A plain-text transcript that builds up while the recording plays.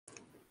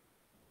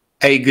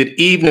Hey, good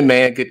evening,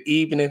 man. Good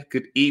evening.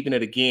 Good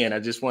evening again. I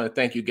just want to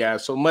thank you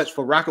guys so much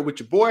for rocking with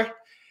your boy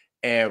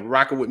and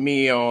rocking with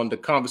me on the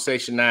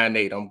Conversation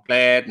 9-8. I'm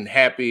glad and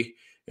happy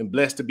and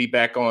blessed to be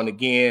back on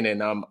again,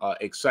 and I'm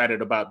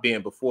excited about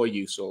being before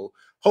you. So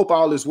hope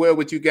all is well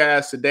with you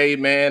guys today,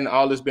 man.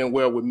 All has been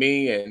well with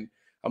me, and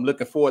I'm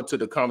looking forward to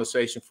the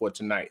conversation for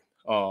tonight.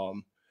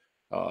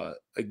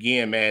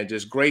 Again, man,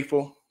 just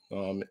grateful.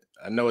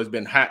 I know it's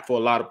been hot for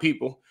a lot of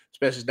people,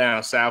 especially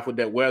down south with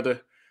that weather.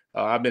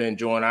 I've been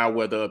enjoying our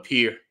weather up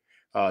here.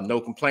 No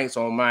complaints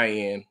on my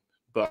end,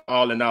 but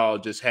all in all,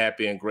 just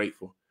happy and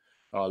grateful.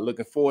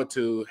 Looking forward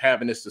to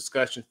having this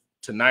discussion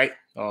tonight.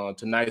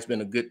 Tonight's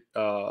been a good.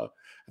 I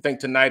think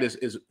tonight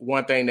is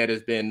one thing that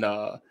has been.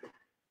 I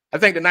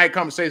think the night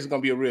conversation is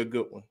going to be a real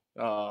good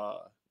one.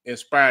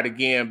 Inspired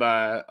again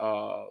by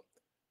a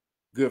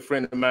good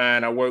friend of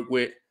mine I work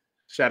with.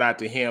 Shout out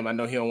to him. I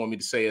know he don't want me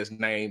to say his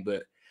name,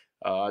 but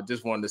I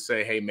just wanted to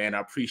say, hey, man,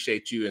 I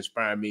appreciate you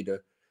inspiring me to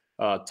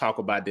talk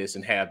about this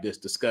and have this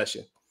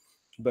discussion.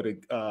 But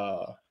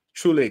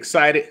truly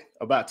excited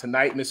about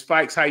tonight. Miss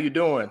Fikes, how you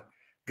doing?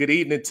 Good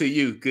evening to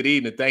you. Good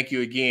evening. Thank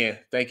you again.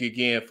 Thank you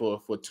again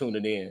for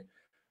tuning in.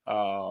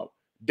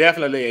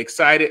 Definitely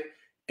excited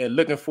and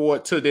looking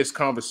forward to this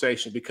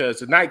conversation, because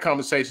tonight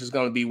conversation is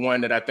going to be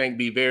one that I think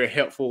be very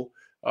helpful.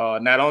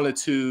 Not only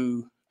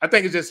to, I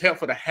think it's just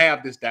helpful to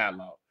have this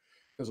dialogue,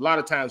 because a lot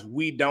of times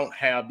we don't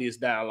have this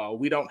dialogue.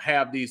 We don't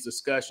have these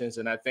discussions.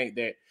 And I think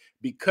that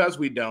because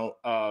we don't,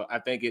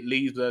 I think it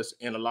leaves us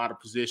in a lot of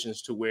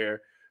positions to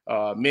where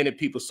many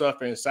people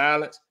suffer in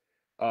silence.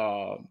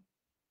 But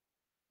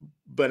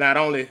not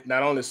only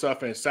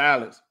suffer in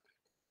silence,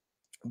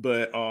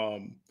 but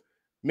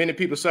many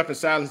people suffer in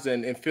silence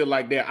and feel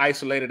like they're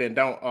isolated and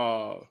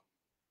don't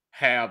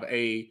have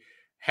an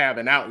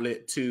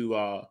outlet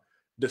to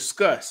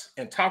discuss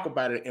and talk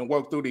about it and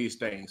work through these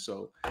things.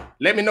 So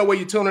let me know where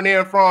you're tuning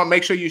in from.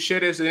 Make sure you share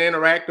this and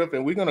interactive,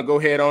 and we're going to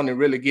go ahead on and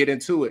really get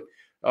into it.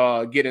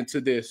 Get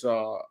into this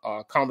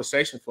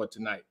conversation for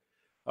tonight,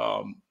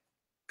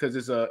 because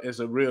it's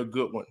a real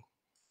good one.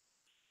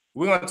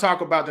 We're going to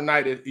talk about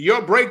tonight is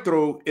your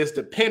breakthrough is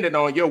dependent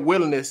on your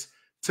willingness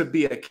to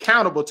be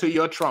accountable to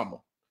your trauma.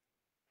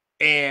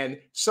 And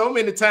so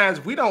many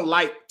times we don't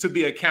like to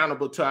be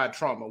accountable to our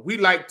trauma. We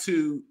like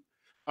to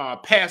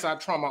pass our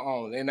trauma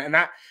on.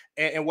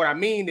 And what I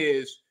mean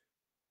is,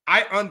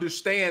 I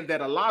understand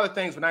that a lot of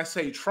things, when I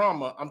say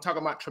trauma, I'm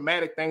talking about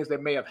traumatic things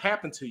that may have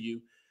happened to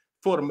you.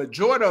 For the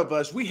majority of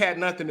us, we had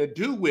nothing to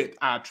do with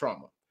our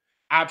trauma.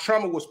 Our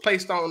trauma was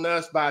placed on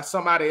us by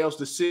somebody else's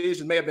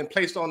decision, may have been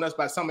placed on us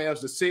by somebody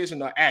else's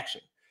decision or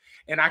action.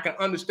 And I can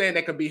understand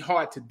that can be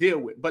hard to deal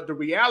with. But the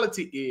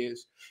reality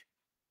is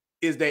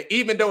that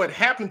even though it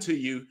happened to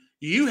you,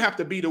 you have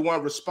to be the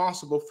one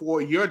responsible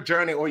for your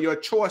journey or your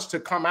choice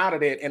to come out of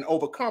that and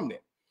overcome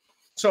it.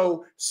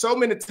 So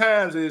many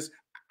times is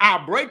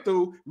our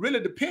breakthrough really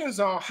depends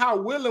on how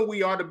willing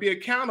we are to be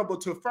accountable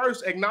to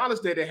first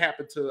acknowledge that it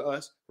happened to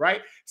us,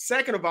 right?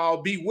 Second of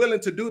all, be willing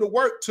to do the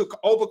work to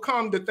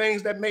overcome the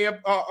things that may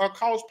have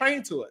caused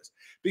pain to us,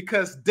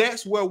 because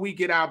that's where we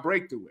get our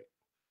breakthrough at.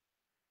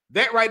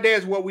 That right there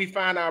is where we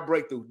find our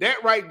breakthrough.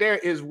 That right there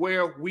is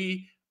where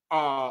we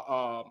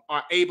are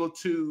able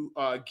to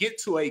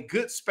get to a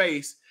good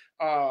space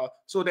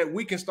so that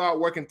we can start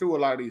working through a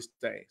lot of these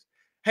things.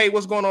 Hey,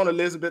 what's going on,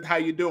 Elizabeth? How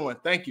you doing?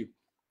 Thank you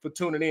for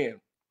tuning in.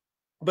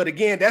 But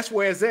again, that's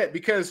where it's at,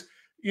 because,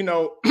 you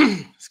know,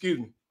 excuse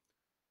me,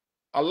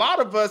 a lot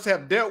of us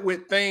have dealt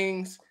with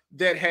things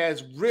that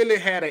has really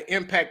had an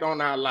impact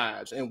on our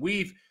lives. And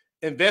we've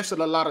invested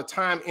a lot of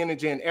time,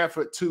 energy, and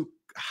effort to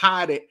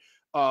hide it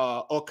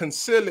or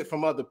conceal it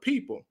from other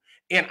people.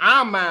 In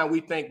our mind, we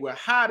think we're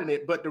hiding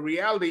it, but the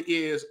reality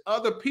is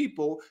other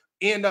people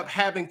end up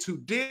having to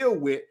deal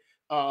with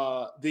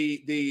the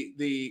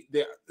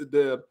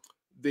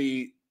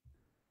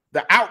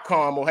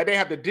outcome, or they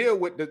have to deal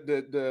with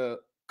the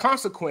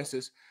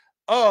consequences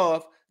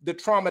of the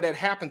trauma that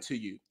happened to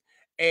you.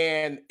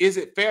 And is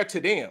it fair to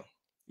them?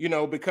 You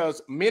know,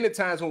 because many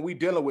times when we're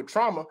dealing with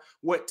trauma,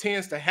 what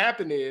tends to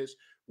happen is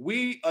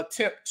we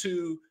attempt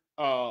to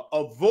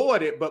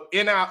avoid it, but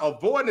in our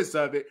avoidance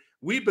of it,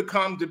 we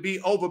become to be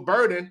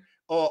overburdened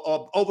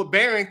or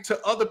overbearing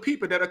to other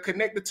people that are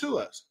connected to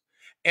us.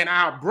 And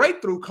our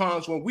breakthrough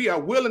comes when we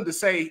are willing to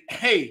say,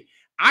 hey,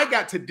 I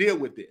got to deal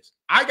with this.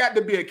 I got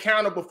to be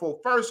accountable for,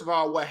 first of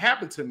all, what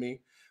happened to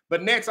me.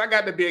 But next, I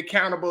got to be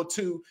accountable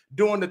to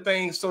doing the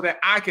things so that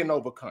I can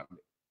overcome it.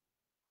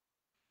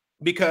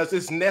 Because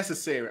it's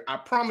necessary. I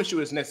promise you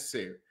it's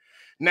necessary.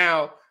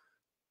 Now,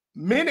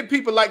 many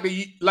people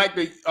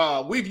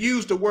we've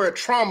used the word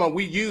trauma.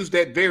 We use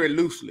that very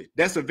loosely.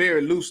 That's a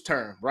very loose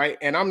term, right?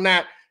 And I'm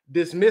not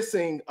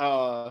dismissing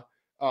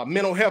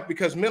mental health,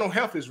 because mental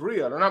health is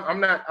real, and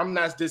I'm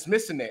not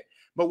dismissing that.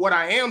 But what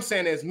I am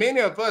saying is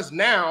many of us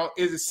now,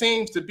 it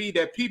seems to be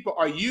that people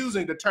are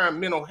using the term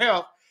mental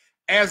health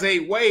as a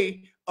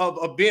way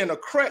of being a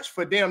crutch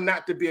for them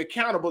not to be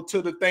accountable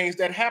to the things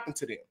that happen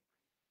to them.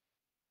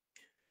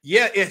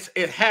 Yeah,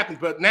 it happens.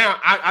 But now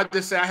I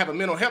just say I have a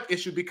mental health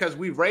issue because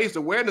we've raised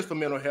awareness for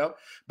mental health,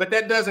 but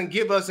that doesn't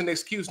give us an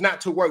excuse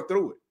not to work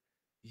through it.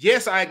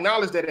 Yes, I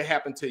acknowledge that it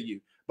happened to you,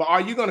 but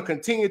are you going to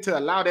continue to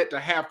allow that to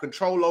have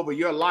control over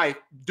your life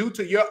due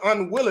to your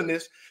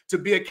unwillingness to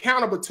be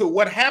accountable to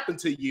what happened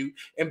to you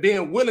and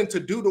being willing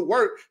to do the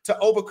work to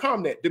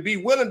overcome that, to be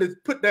willing to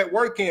put that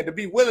work in, to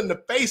be willing to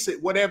face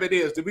it, whatever it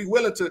is, to be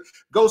willing to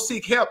go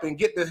seek help and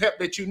get the help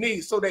that you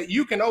need so that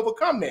you can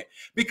overcome that?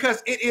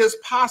 Because it is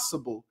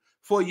possible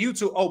for you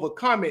to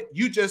overcome it.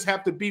 You just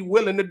have to be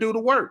willing to do the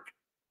work.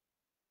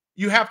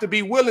 You have to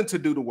be willing to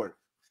do the work.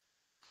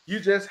 You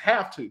just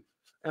have to.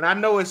 And I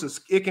know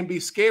it can be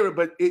scary,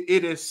 but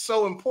it is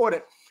so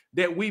important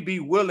that we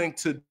be willing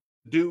to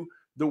do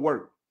the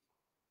work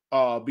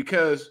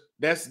because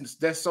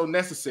that's so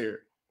necessary.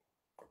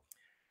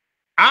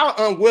 Our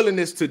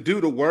unwillingness to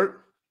do the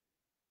work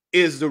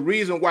is the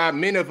reason why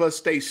many of us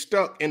stay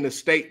stuck in the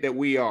state that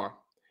we are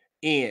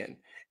in.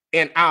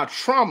 And our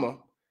trauma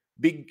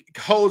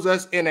holds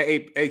us in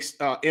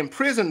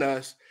imprison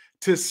us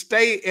to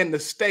stay in the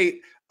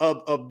state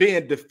of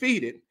being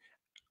defeated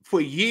for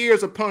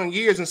years upon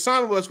years. And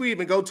some of us, we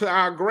even go to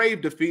our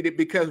grave defeated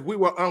because we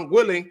were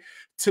unwilling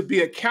to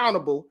be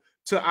accountable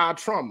to our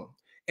trauma.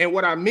 And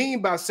what I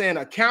mean by saying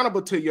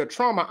accountable to your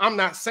trauma, I'm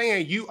not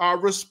saying you are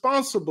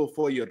responsible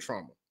for your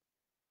trauma.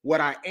 What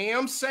I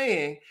am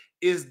saying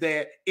is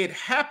that it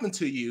happened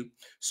to you.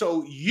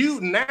 So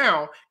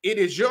now it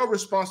is your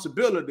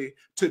responsibility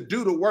to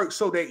do the work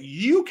so that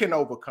you can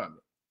overcome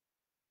it.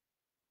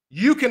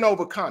 You can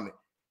overcome it.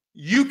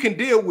 You can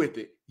deal with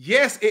it.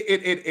 Yes,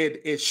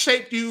 it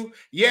shaped you.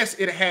 Yes,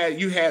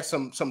 you had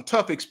some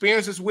tough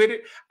experiences with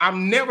it.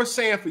 I'm never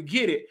saying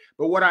forget it,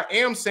 but what I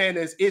am saying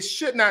is it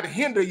should not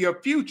hinder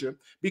your future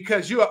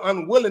because you are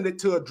unwilling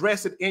to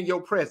address it in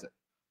your present.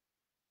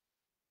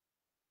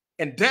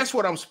 And that's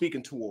what I'm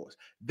speaking towards.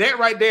 That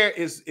right there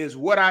is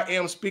what I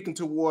am speaking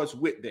towards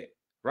with that,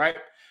 right?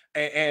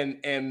 And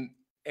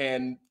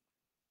I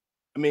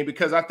mean,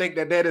 because I think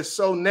that is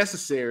so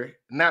necessary,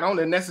 not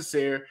only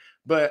necessary,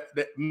 but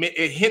that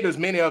it hinders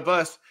many of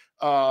us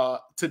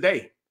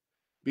today,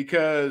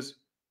 because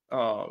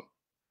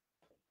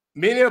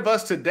many of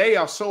us today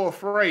are so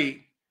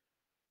afraid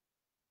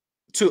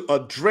to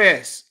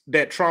address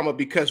that trauma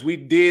because we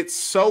did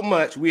so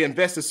much, we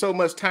invested so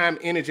much time,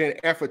 energy, and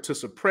effort to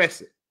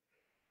suppress it,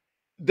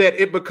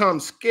 that it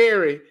becomes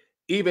scary,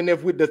 even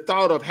if with the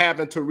thought of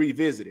having to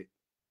revisit it.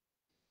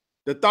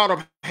 The thought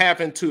of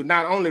having to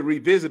not only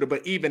revisit it,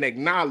 but even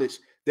acknowledge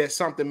that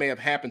something may have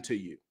happened to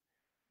you.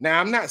 Now,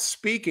 I'm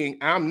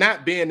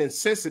not being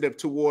insensitive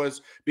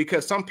towards,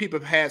 because some people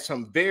have had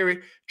some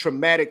very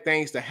traumatic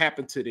things that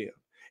happen to them.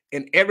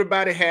 And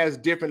everybody has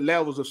different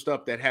levels of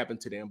stuff that happened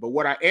to them. But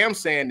what I am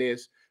saying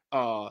is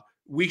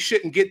we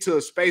shouldn't get to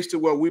a space to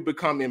where we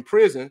become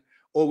imprisoned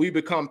or we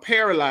become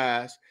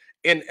paralyzed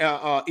and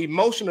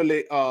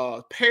emotionally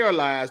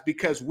paralyzed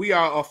because we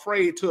are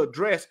afraid to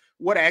address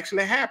what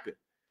actually happened.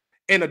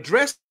 And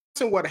addressing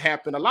what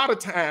happened, a lot of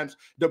times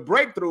the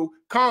breakthrough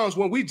comes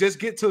when we just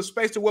get to a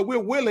space to where we're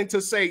willing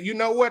to say, you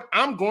know what,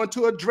 I'm going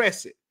to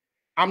address it.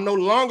 I'm no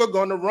longer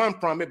going to run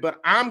from it, but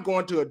I'm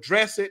going to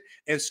address it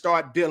and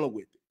start dealing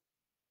with it.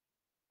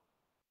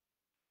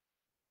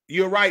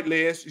 You're right,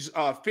 Liz.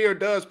 Fear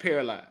does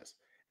paralyze,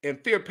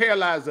 and fear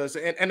paralyzes us.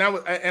 And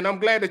I'm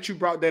glad that you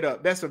brought that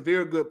up. That's a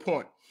very good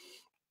point.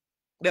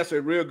 That's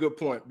a real good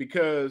point,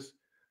 because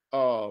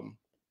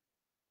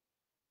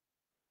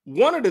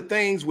one of the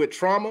things with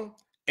trauma,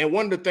 and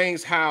one of the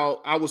things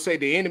how I would say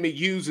the enemy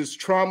uses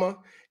trauma,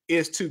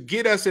 is to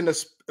get us in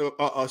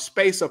a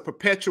space of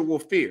perpetual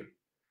fear.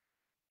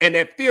 And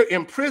that fear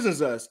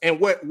imprisons us. And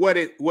what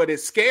it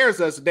scares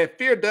us, that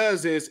fear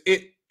does is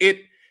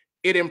it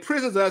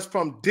imprisons us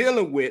from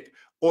dealing with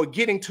or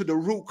getting to the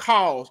root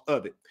cause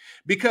of it.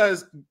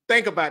 Because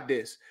think about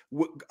this.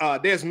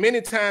 There's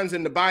many times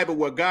in the Bible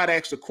where God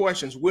asks the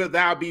questions, will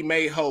thou be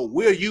made whole?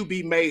 Will you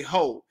be made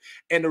whole?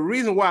 And the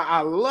reason why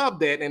I love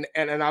that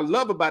and I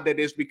love about that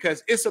is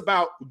because it's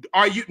about,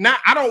 I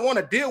don't want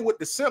to deal with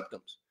the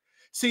symptoms.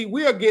 See,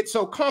 we'll get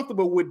so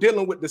comfortable with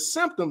dealing with the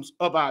symptoms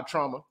of our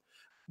trauma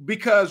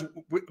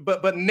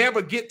but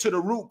never get to the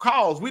root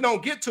cause. We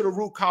don't get to the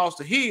root cause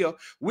to heal.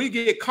 We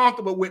get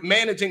comfortable with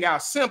managing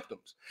our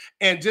symptoms,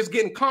 and just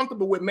getting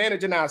comfortable with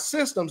managing our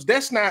systems.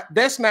 That's not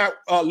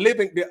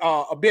living,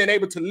 being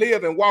able to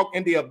live and walk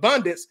in the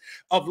abundance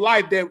of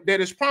life that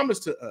is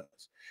promised to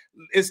us.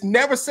 It's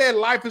never said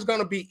life is going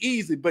to be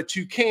easy, but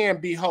you can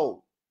be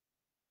whole.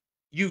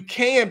 You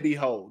can be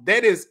whole.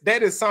 That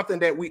is something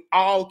that we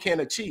all can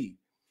achieve.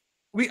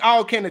 We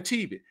all can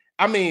achieve it.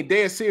 I mean,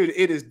 dead serious,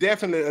 it is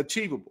definitely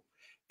achievable.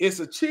 It's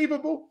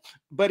achievable,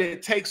 but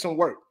it takes some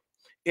work.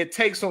 It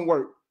takes some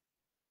work.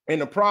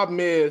 And the problem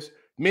is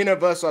many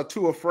of us are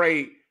too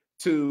afraid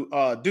to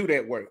do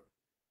that work.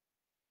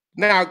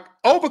 Now,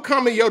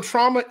 overcoming your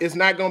trauma is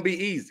not going to be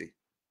easy.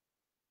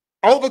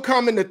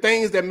 Overcoming the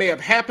things that may have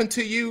happened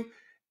to you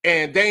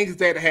and things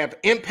that have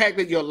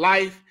impacted your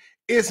life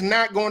is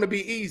not going to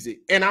be easy.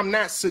 And I'm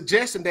not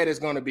suggesting that it's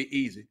going to be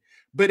easy,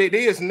 but it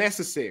is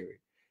necessary.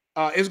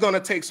 It's going to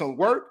take some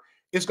work.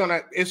 It's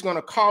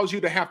gonna cause you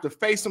to have to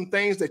face some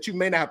things that you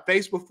may not have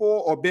faced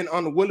before or been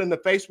unwilling to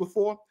face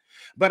before.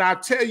 But I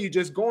tell you,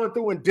 just going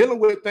through and dealing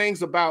with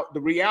things about the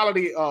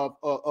reality of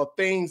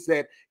things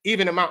that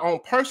even in my own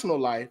personal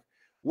life,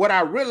 what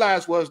I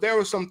realized was there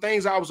were some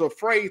things I was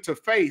afraid to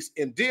face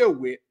and deal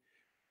with.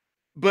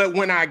 But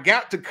when I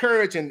got the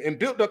courage and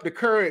built up the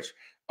courage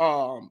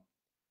to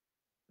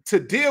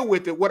deal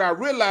with it, what I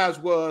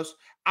realized was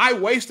I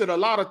wasted a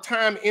lot of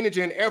time,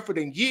 energy, and effort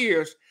and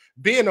years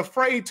being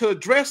afraid to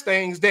address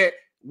things that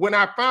when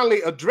I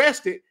finally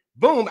addressed it,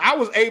 boom, I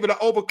was able to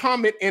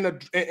overcome it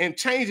and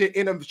change it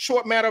in a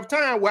short matter of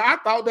time where I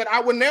thought that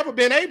I would never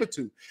been able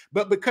to.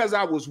 But because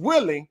I was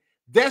willing,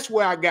 that's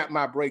where I got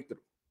my breakthrough.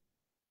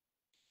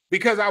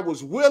 Because I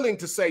was willing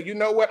to say, you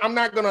know what, I'm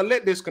not going to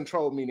let this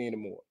control me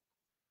anymore.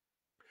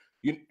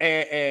 We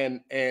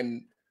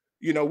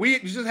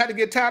just had to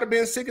get tired of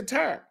being sick and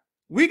tired.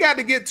 We got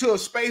to get to a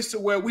space to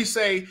where we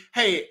say,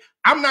 hey,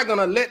 I'm not going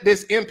to let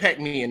this impact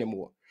me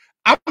anymore.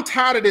 I'm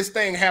tired of this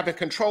thing having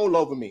control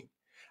over me.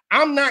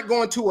 I'm not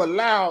going to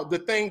allow the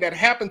thing that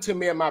happened to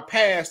me in my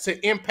past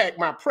to impact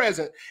my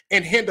present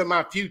and hinder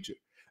my future.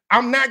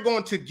 I'm not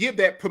going to give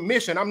that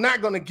permission. I'm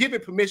not going to give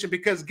it permission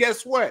because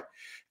guess what?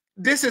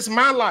 This is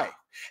my life.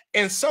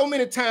 And so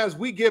many times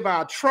we give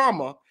our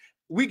trauma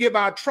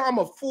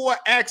full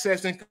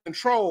access and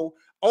control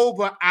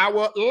over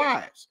our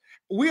lives.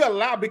 We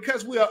allow,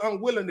 because we are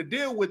unwilling to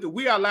deal with it,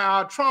 we allow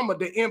our trauma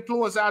to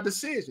influence our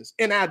decisions,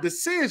 and our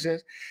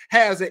decisions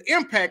has an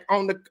impact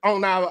on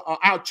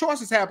our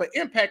choices have an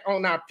impact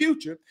on our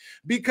future,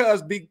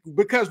 because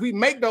we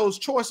make those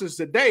choices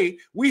today,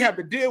 we have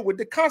to deal with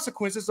the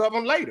consequences of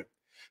them later.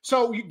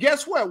 So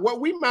guess what?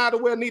 What we might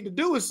as well need to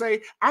do is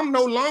say, I'm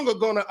no longer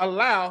going to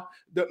allow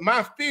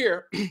my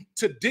fear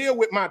to deal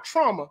with my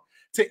trauma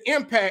to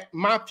impact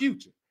my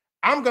future.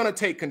 I'm going to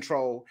take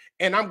control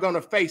and I'm going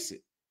to face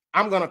it.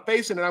 I'm going to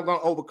face it and I'm going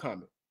to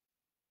overcome it.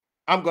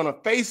 I'm going to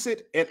face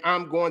it and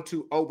I'm going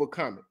to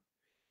overcome it.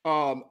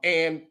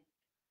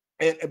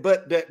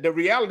 But the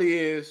reality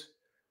is,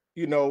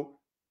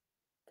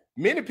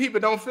 many people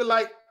don't feel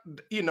like,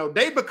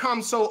 they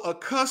become so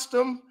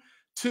accustomed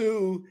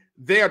to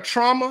their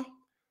trauma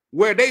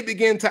where they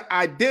begin to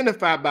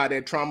identify by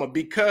their trauma,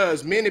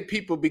 because many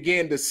people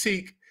begin to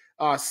seek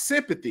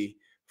sympathy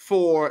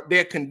for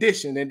their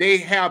condition, and they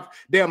have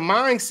their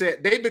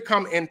mindset. They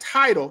become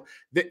entitled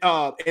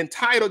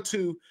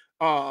to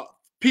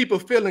people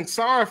feeling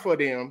sorry for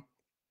them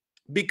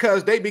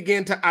because they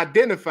begin to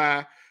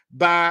identify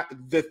by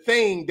the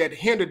thing that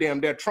hindered them,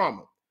 their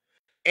trauma.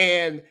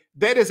 And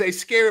that is a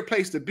scary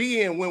place to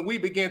be in when we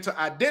begin to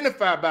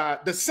identify by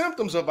the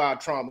symptoms of our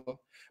trauma,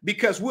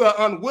 because we're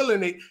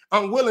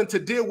unwilling to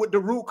deal with the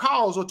root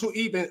cause, or to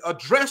even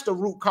address the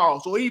root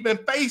cause, or even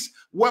face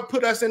what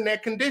put us in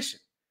that condition.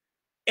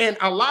 And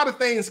a lot of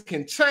things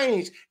can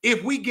change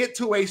if we get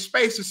to a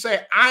space to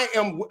say,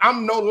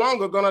 I'm no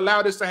longer going to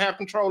allow this to have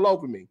control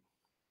over me.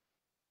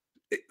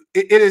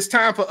 It is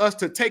time for us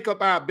to take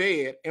up our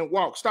bed and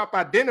walk, stop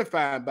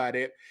identifying by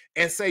that,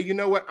 and say, you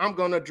know what, I'm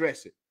going to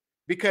address it,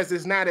 because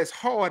it's not as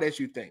hard as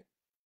you think.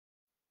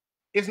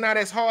 It's not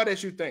as hard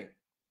as you think.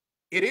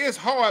 It is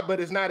hard, but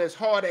it's not as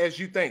hard as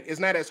you think. It's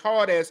not as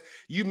hard as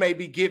you may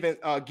be given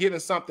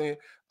something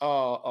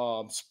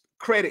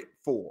credit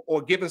for,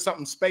 or giving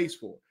something space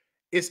for.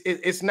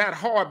 It's not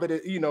hard, but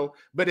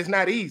but it's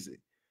not easy,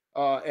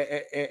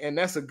 and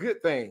that's a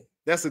good thing.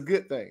 That's a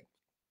good thing.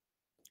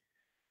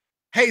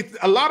 Hey,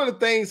 a lot of the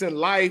things in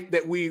life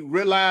that we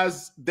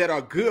realize that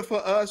are good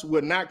for us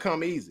will not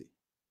come easy.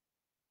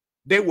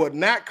 They will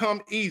not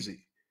come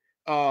easy.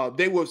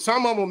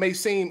 Some of them may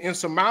seem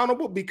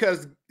insurmountable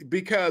because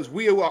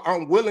we are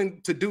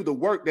unwilling to do the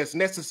work that's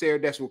necessary,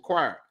 that's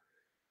required.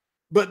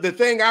 But the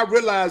thing I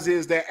realize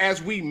is that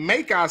as we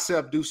make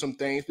ourselves do some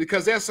things,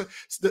 because there's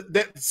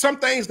some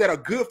things that are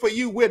good for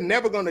you, we're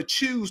never going to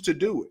choose to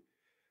do it,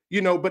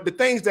 but the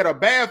things that are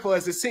bad for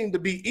us, it seems to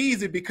be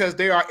easy because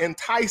they are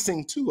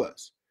enticing to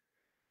us.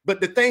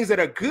 But the things that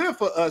are good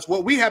for us,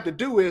 what we have to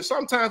do is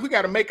sometimes we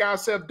got to make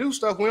ourselves do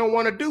stuff we don't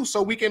want to do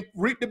so we can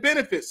reap the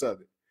benefits of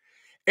it.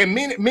 And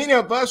many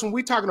of us, when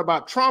we're talking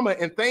about trauma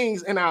and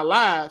things in our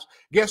lives,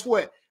 guess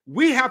what?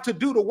 We have to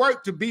do the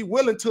work to be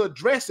willing to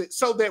address it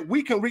so that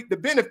we can reap the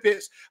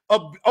benefits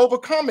of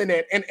overcoming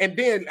it, and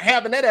then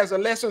having that as a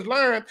lesson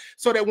learned,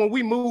 so that when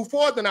we move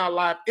forward in our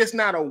life, it's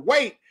not a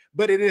weight,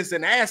 but it is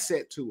an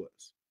asset to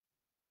us.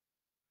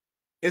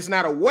 It's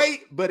not a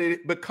weight, but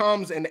it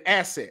becomes an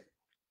asset.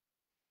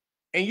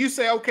 And you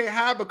say, okay,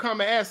 how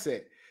become an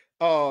asset?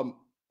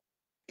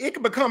 It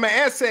can become an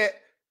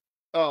asset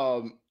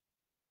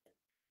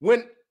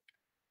when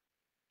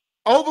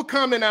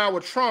overcoming our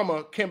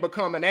trauma can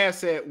become an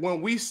asset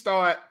when we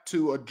start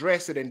to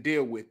address it and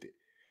deal with it,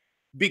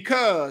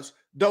 because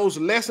those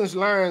lessons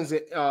learned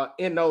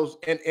in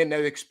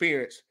that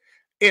experience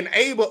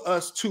enable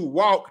us to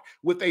walk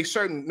with a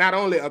certain, not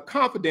only a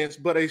confidence,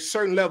 but a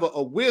certain level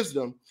of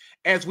wisdom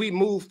as we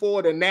move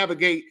forward and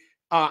navigate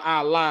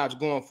our lives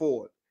going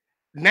forward.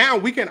 Now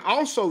we can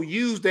also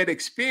use that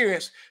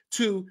experience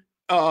to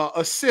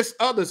assist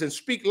others and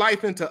speak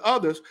life into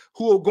others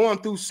who are going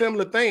through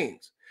similar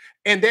things.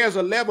 And there's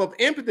a level of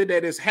empathy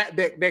that is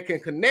that can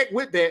connect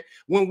with that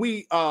when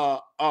we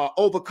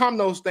overcome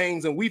those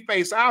things and we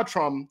face our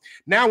trauma.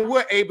 Now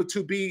we're able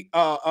to be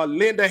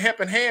lend a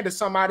helping hand to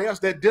somebody else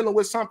that's dealing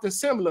with something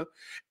similar,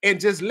 and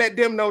just let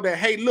them know that,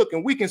 hey, look,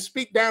 and we can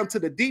speak down to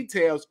the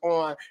details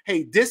on,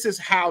 hey, this is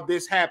how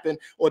this happened,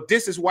 or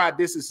this is why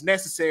this is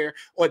necessary,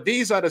 or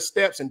these are the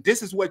steps, and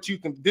this is what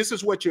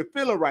you're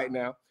feeling right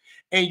now.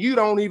 And you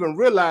don't even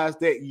realize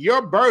that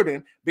your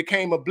burden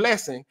became a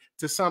blessing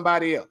to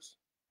somebody else.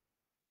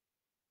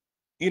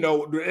 You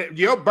know,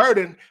 your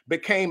burden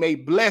became a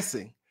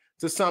blessing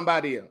to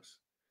somebody else.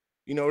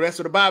 You know, that's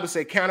what the Bible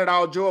says, count it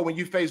all joy when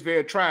you face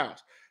various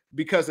trials,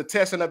 because the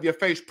testing of your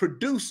faith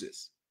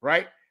produces,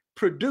 right?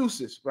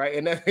 Produces, right?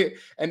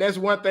 And that's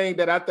one thing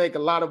that I think a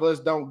lot of us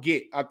don't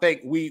get. I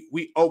think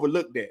we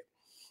overlook that.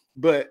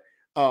 But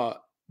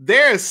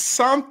there is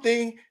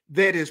something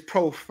that is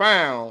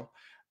profound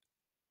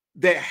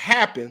that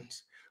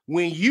happens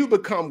when you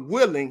become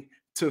willing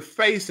to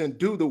face and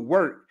do the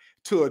work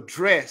to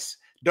address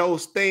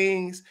those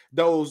things,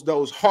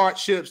 those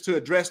hardships, to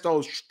address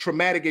those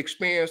traumatic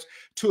experiences,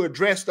 to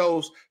address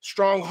those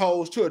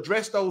strongholds, to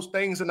address those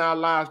things in our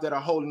lives that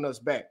are holding us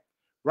back,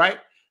 right?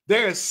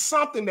 There is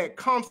something that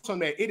comes from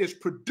that. It is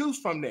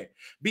produced from that.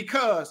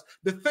 Because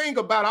the thing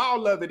about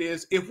all of it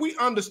is, if we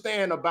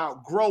understand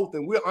about growth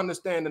and we're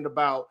understanding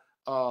about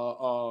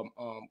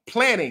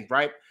planting,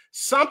 right?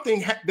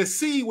 The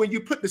seed, when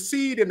you put the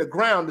seed in the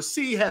ground, the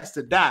seed has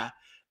to die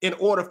in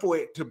order for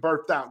it to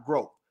birth out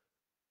growth,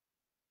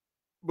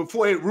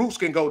 before its roots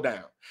can go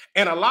down.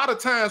 And a lot of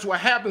times what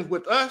happens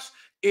with us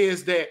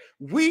is that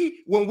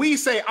when we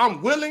say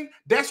I'm willing,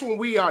 that's when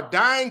we are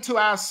dying to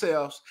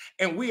ourselves,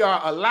 and we are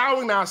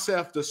allowing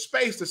ourselves the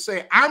space to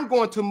say, I'm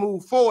going to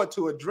move forward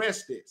to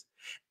address this.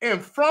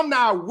 And from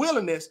our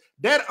willingness,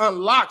 that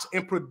unlocks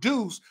and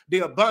produces the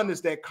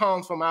abundance that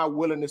comes from our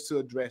willingness to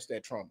address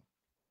that trauma.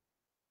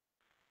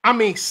 I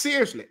mean,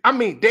 seriously. I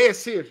mean, dead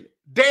seriously.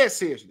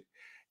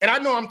 And I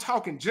know I'm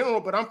talking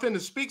general, but I'm finna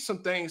speak some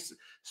things,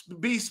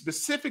 be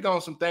specific on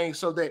some things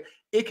so that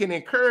it can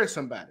encourage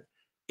somebody.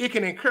 It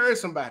can encourage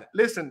somebody.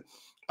 Listen,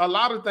 a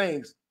lot of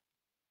things.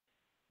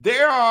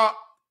 There are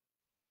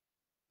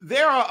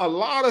a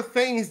lot of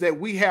things that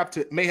we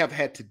may have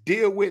had to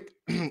deal with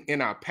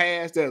in our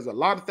past. There's a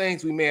lot of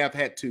things we may have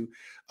had to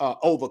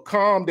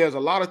overcome. There's a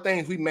lot of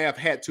things we may have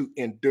had to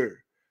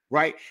endure,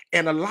 right?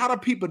 And a lot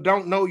of people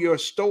don't know your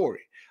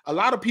story. A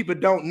lot of people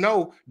don't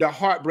know the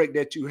heartbreak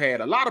that you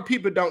had. A lot of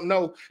people don't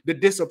know the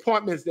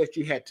disappointments that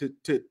you had to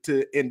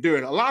endure.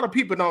 And a lot of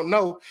people don't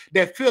know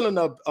that feeling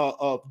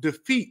of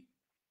defeat.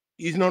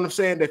 You know what I'm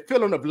saying? The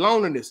feeling of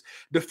loneliness,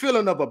 the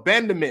feeling of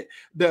abandonment.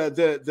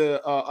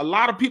 A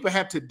lot of people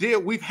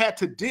we've had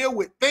to deal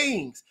with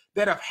things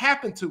that have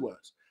happened to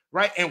us,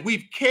 right? And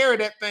we've carried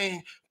that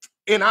thing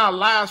in our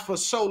lives for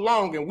so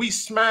long, and we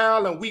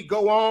smile and we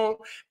go on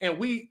and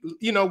we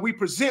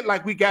present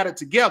like we got it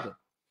together.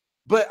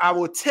 But I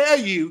will tell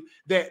you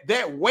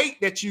that weight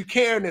that you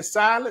carry in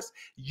silence,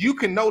 you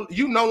no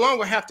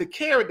longer have to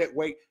carry that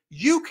weight.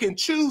 You can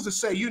choose to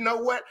say, you know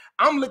what?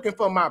 I'm looking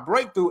for my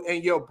breakthrough,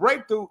 and your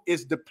breakthrough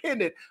is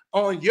dependent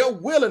on your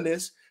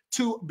willingness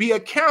to be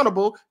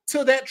accountable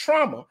to that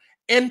trauma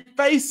and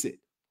face it.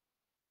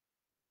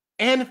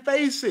 And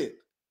face it.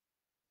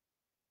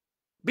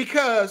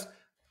 Because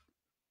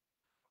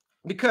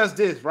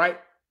this, right?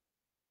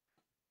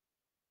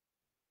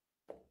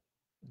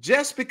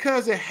 Just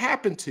because it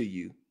happened to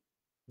you,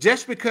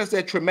 just because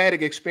that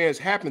traumatic experience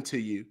happened to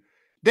you,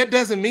 that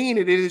doesn't mean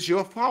that it is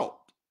your fault.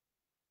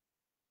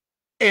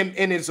 And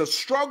it's a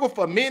struggle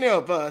for many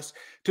of us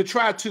to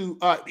try to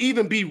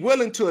even be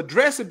willing to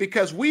address it,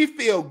 because we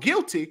feel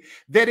guilty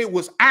that it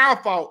was our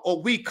fault,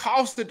 or we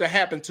caused it to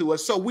happen to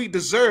us, so we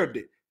deserved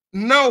it.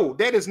 No,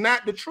 that is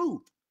not the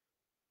truth.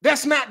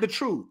 That's not the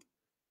truth.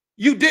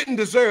 You didn't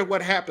deserve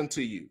what happened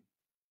to you.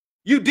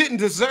 You didn't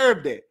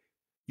deserve that.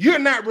 You're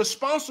not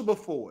responsible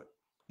for it.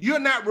 You're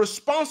not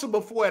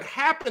responsible for it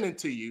happening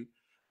to you,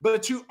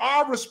 but you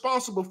are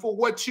responsible for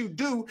what you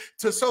do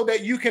so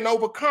that you can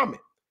overcome it.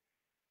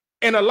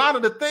 And a lot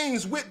of the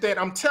things with that,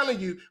 I'm telling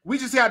you, we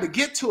just got to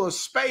get to a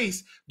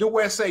space to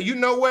where say, you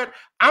know what?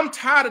 I'm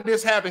tired of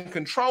this having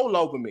control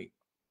over me.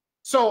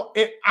 So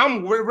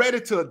I'm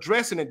ready to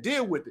address it and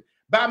deal with it.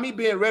 By me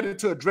being ready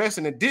to address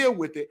it and deal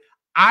with it,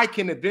 I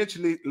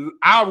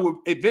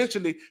will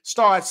eventually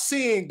start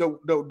seeing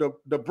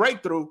the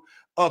breakthrough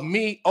of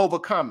me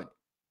overcoming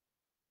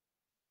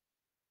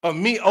it.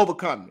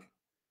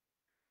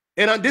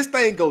 And this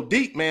thing go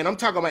deep, man. I'm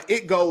talking about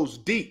it goes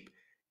deep.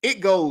 It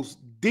goes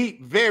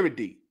deep, very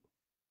deep,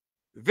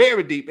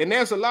 very deep. And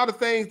there's a lot of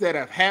things that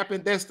have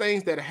happened. There's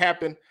things that have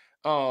happened.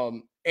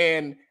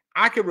 And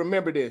I can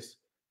remember this.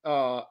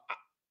 I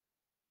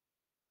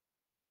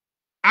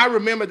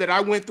remember that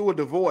I went through a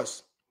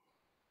divorce,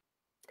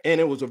 and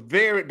it was a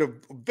very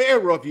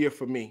rough year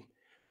for me.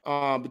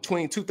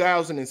 Between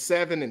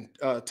 2007 and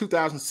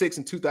 2006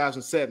 and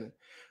 2007,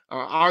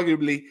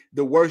 arguably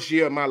the worst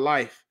year of my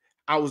life.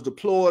 I was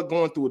deployed,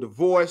 going through a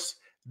divorce,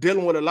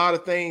 dealing with a lot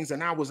of things,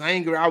 and I was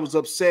angry, I was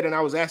upset, and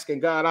I was asking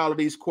God all of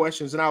these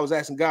questions, and I was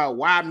asking God,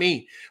 why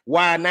me?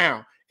 Why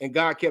now? And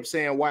God kept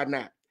saying, why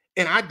not?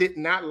 And I did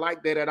not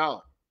like that at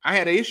all. I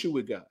had an issue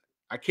with God.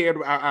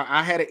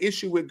 I had an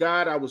issue with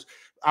God.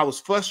 I was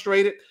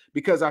frustrated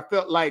because I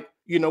felt like,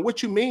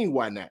 what you mean,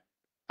 why not?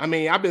 I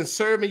mean, I've been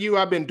serving you,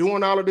 I've been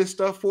doing all of this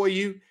stuff for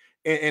you,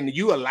 and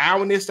you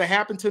allowing this to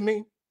happen to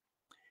me.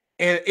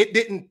 And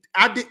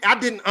I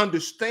didn't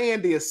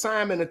understand the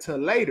assignment until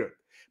later.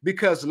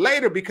 Because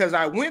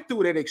I went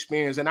through that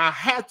experience and I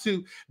had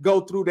to go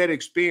through that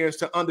experience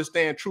to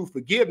understand true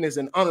forgiveness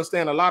and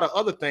understand a lot of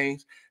other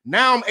things.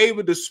 Now I'm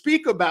able to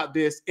speak about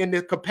this in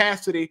the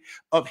capacity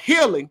of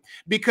healing,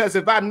 because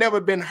if I'd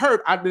never been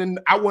hurt, I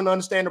wouldn't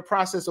understand the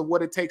process of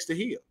what it takes to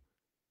heal.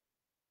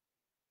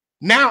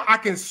 Now I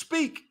can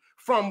speak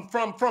from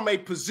a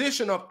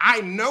position of, I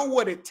know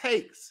what it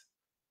takes.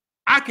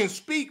 I can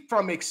speak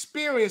from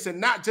experience and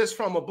not just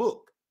from a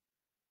book.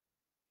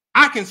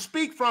 I can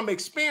speak from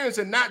experience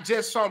and not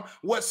just from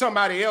what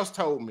somebody else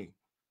told me.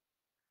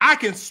 I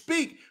can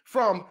speak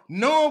from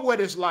knowing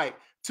what it's like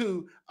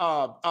to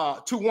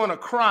want to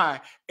cry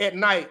at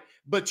night,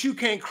 but you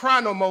can't cry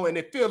no more, and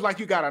it feels like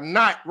you got a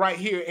knot right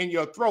here in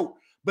your throat,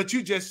 but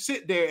you just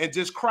sit there and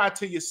just cry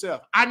to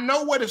yourself. I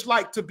know what it's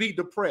like to be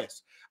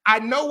depressed. I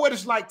know what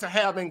it's like to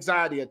have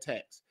anxiety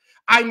attacks.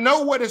 I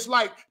know what it's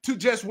like to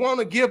just want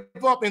to give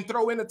up and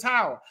throw in the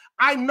towel.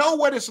 I know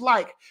what it's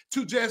like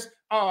to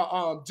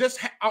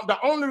the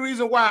only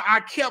reason why I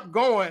kept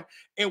going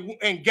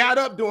and got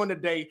up during the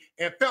day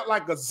and felt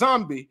like a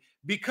zombie,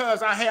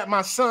 because I had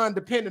my son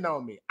depending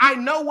on me. I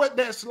know what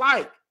that's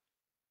like.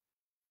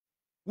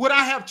 Would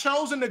I have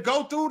chosen to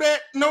go through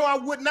that? No, I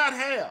would not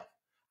have.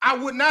 I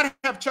would not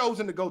have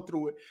chosen to go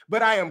through it,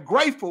 but I am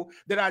grateful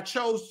that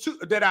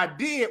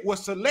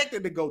was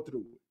selected to go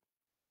through it.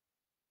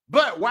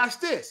 But watch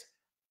this.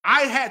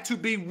 I had to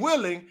be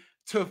willing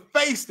to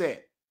face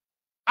that.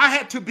 I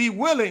had to be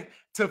willing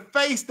to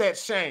face that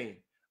shame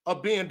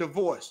of being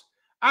divorced.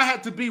 I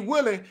had to be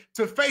willing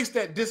to face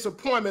that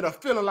disappointment of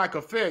feeling like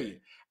a failure.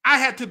 I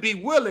had to be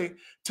willing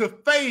to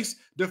face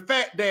the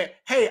fact that,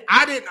 hey,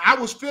 I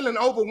was feeling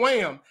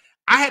overwhelmed.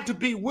 I had to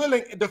be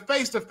willing to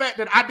face the fact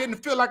that I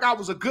didn't feel like I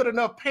was a good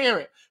enough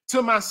parent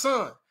to my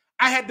son.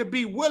 I had to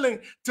be willing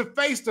to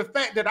face the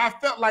fact that I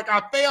felt like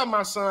I failed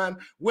my son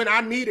when I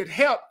needed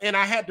help, and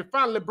I had to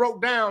finally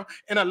broke down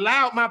and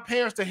allowed my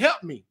parents to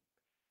help me.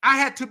 I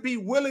had to be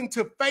willing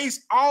to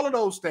face all of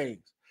those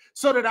things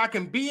so that I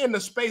can be in the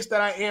space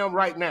that I am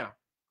right now.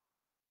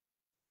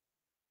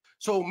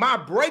 So my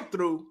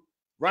breakthrough,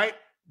 right,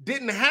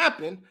 didn't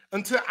happen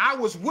until I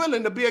was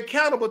willing to be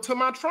accountable to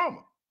my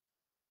trauma.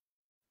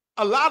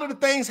 A lot of the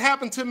things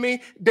happened to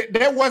me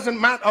that wasn't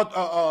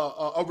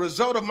a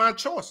result of my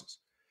choices.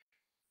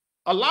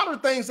 A lot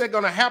of the things that are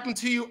going to happen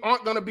to you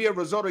aren't going to be a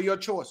result of your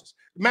choices.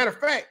 Matter of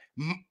fact,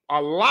 a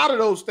lot of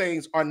those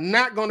things are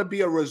not going to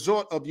be a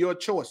result of your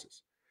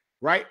choices,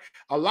 right?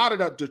 A lot of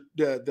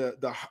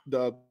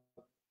the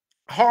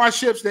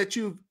hardships that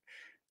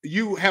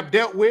you have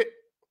dealt with,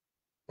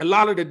 a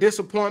lot of the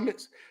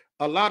disappointments,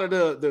 a lot of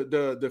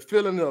the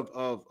feeling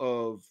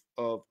of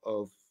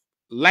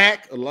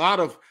lack, a lot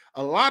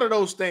of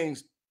those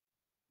things,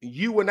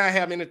 you will not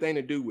have anything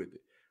to do with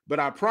it.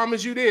 But I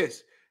promise you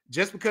this.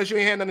 Just because you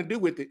ain't had nothing to do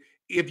with it,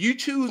 if you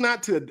choose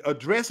not to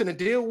address it and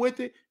deal with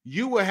it,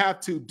 you will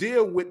have to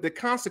deal with the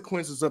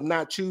consequences of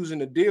not choosing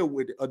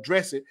to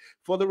address it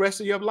for the rest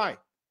of your life.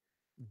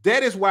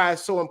 That is why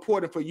it's so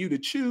important for you to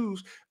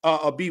choose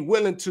or be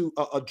willing to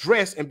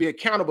address and be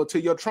accountable to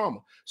your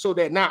trauma, so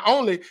that not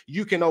only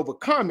you can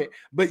overcome it,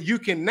 but you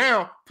can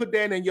now put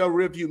that in your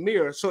rearview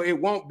mirror so it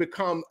won't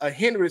become a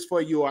hindrance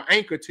for you or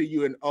anchor to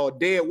you or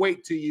dead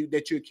weight to you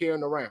that you're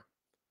carrying around.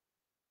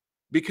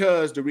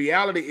 Because the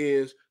reality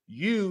is,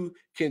 you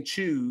can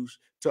choose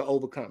to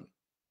overcome it.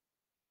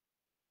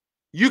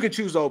 You can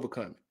choose to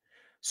overcome it.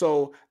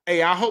 So,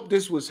 hey, I hope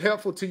this was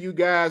helpful to you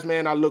guys,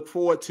 man. I look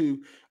forward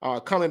to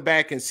coming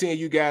back and seeing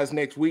you guys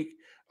next week.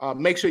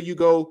 Make sure you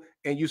go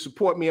and you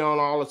support me on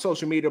all the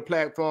social media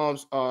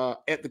platforms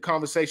at The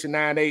Conversation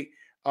 98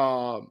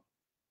 on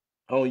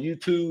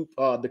YouTube,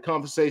 The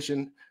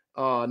Conversation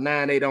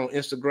 98 on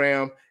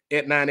Instagram,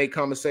 at 98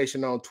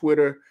 Conversation on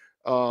Twitter,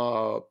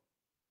 on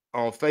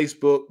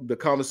Facebook, The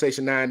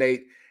Conversation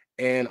 98,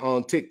 and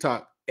on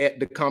TikTok at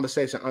The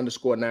Conversation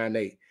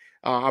 _98.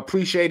 I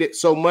appreciate it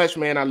so much,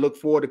 man. I look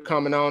forward to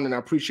coming on, and I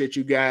appreciate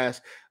you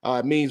guys.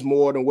 It means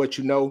more than what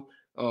you know.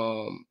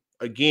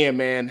 Again,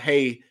 man,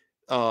 hey,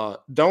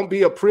 don't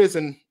be in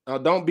prison.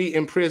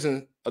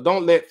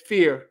 Don't let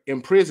fear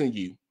imprison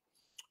you.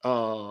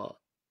 Don't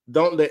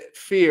let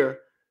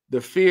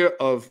the fear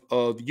of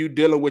you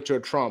dealing with your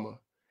trauma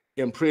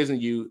imprison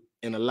you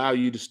and allow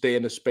you to stay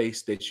in the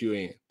space that you're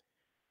in.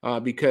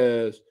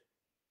 Because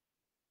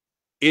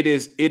it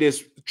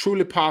is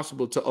truly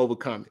possible to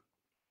overcome it.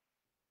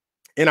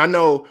 And I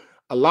know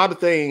a lot of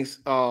things.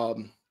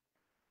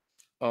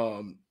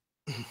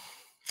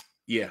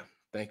 Yeah,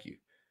 thank you.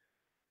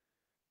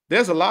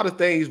 There's a lot of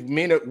things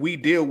we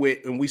deal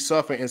with and we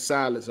suffer in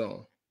silence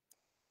on,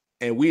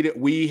 and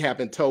we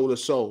haven't told a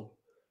soul.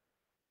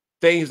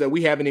 Things that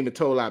we haven't even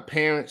told our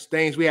parents,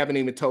 things we haven't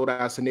even told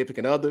our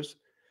significant others,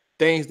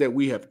 things that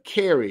we have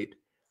carried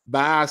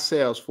by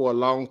ourselves for a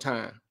long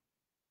time.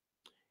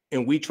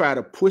 And we try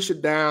to push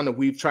it down, and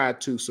we've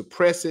tried to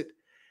suppress it,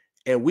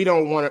 and we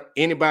don't want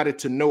anybody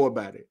to know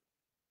about it.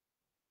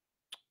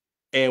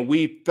 And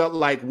we felt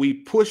like we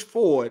pushed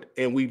forward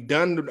and we've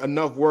done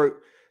enough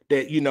work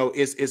that,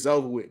 it's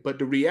over with. But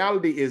the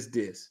reality is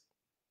this,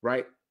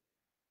 right?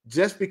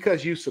 Just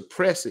because you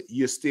suppress it,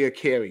 you're still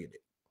carrying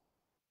it.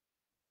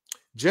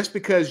 Just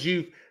because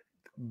you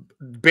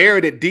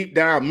buried it deep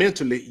down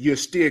mentally, you're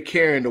still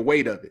carrying the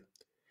weight of it.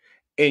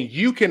 And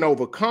you can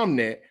overcome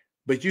that,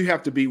 but you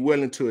have to be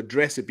willing to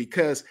address it,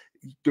 because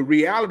the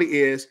reality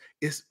is,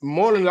 it's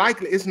more than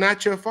likely it's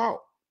not your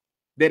fault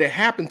that it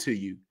happened to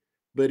you,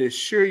 but it's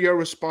sure your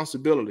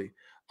responsibility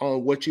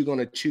on what you're going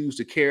to choose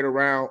to carry it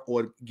around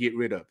or get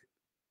rid of it.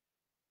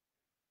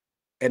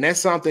 And that's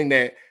something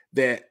that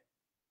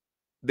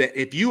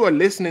if you are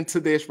listening to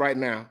this right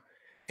now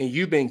and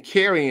you've been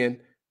carrying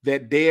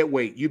that dead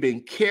weight, you've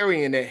been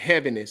carrying that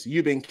heaviness,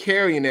 you've been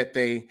carrying that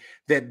thing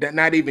that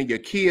not even your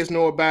kids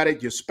know about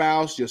it, your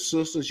spouse, your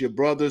sisters, your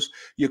brothers,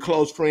 your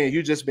close friends,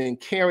 you've just been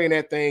carrying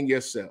that thing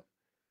yourself.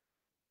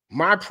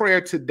 My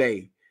prayer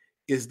today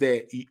is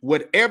that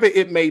whatever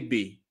it may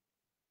be,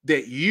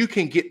 that you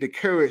can get the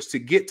courage to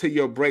get to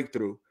your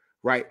breakthrough,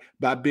 right?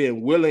 By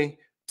being willing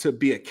to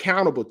be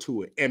accountable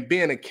to it. And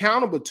being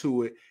accountable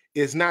to it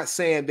is not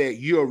saying that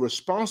you're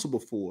responsible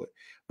for it,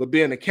 but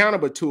being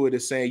accountable to it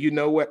is saying, you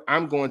know what?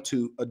 I'm going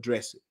to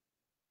address it.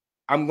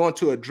 I'm going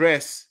to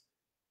address it.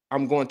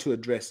 I'm going to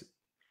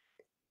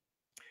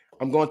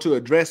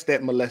address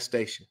that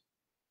molestation.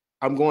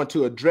 I'm going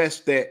to address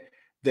that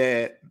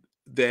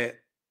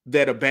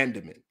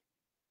abandonment.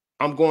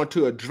 I'm going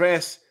to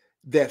address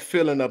that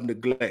feeling of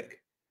neglect.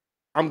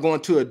 I'm going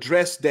to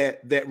address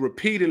that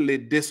repeatedly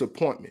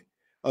disappointment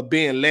of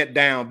being let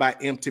down by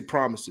empty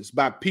promises,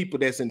 by people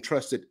that's in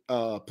trusted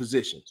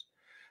positions.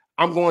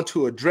 I'm going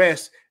to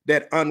address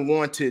that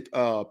unwanted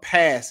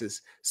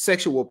passes,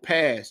 sexual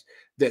past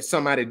that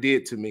somebody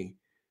did to me,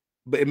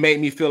 but it made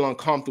me feel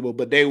uncomfortable,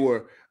 but they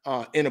were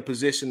in a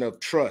position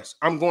of trust.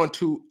 I'm going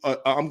to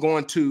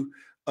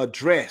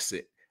address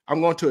it.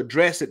 I'm going to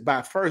address it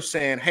by first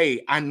saying,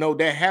 hey, I know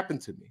that happened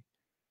to me.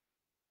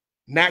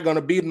 I'm not going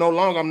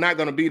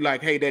to be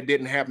like, hey, that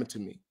didn't happen to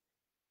me.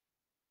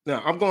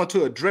 Now, I'm going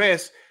to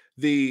address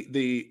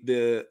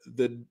the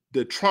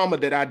trauma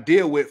that I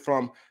deal with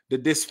from the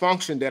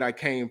dysfunction that I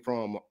came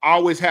from,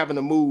 always having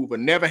to move or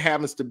never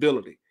having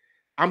stability.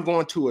 I'm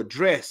going to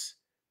address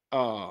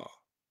that.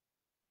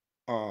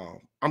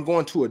 I'm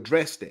going to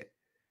address it.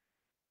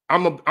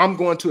 I'm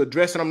going to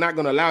address it. I'm not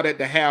going to allow that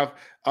to have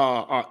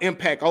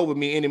impact over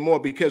me anymore,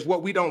 because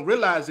what we don't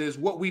realize is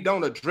what we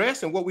don't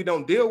address and what we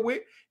don't deal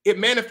with, it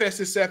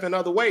manifests itself in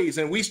other ways.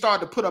 And we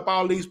start to put up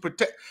all these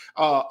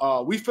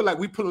we feel like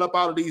we putting up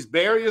all of these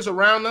barriers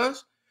around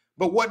us.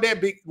 But what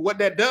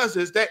that does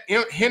is that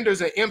hinders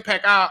and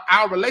impact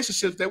our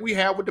relationships that we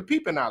have with the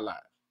people in our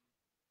lives.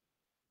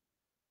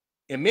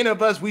 And many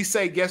of us, we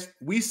say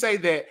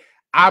that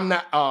I'm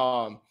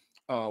not,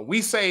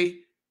 we say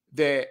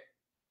that,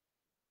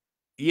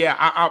 yeah,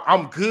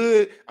 I'm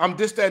good. I'm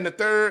this, that, and the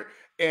third.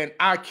 And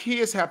our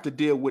kids have to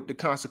deal with the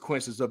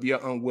consequences of your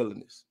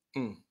unwillingness.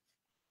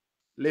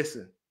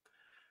 Listen,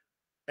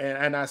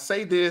 and I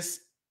say this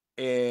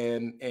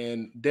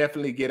and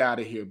definitely get out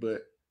of here,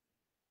 but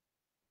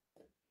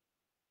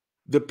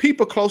the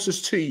people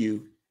closest to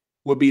you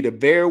will be the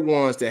very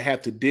ones that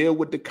have to deal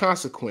with the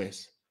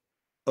consequence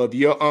of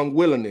your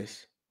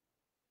unwillingness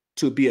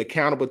to be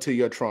accountable to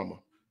your trauma.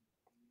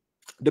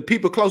 The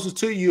people closest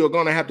to you are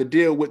going to have to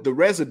deal with the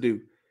residue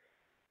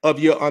of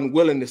your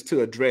unwillingness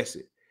to address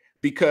it.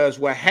 Because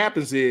what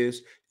happens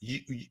is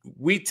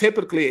we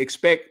typically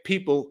expect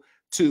people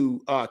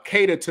to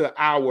cater to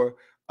our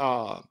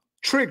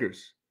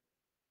triggers.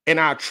 And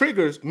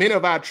many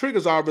of our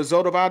triggers are a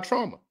result of our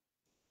trauma.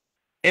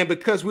 And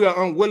because we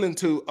are unwilling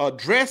to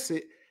address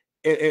it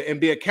and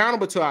be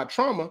accountable to our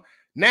trauma,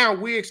 now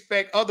we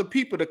expect other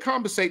people to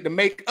compensate to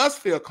make us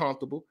feel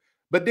comfortable,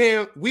 but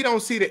then we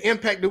don't see the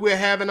impact that we're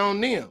having on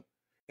them.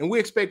 And we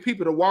expect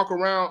people to walk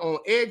around on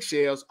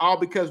eggshells, all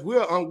because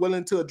we're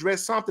unwilling to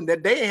address something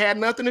that they had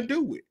nothing to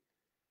do with.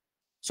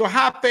 So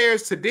how fair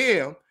is to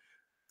them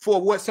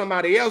for what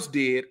somebody else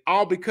did,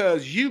 all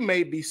because you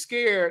may be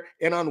scared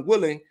and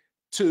unwilling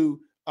to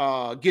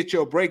get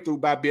your breakthrough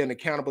by being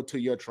accountable to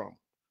your trauma.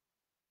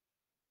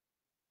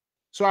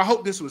 So I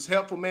hope this was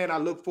helpful, man. I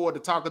look forward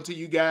to talking to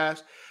you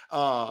guys.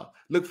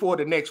 Look forward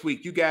to next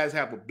week. You guys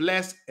have a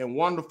blessed and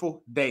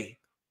wonderful day.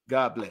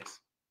 God bless.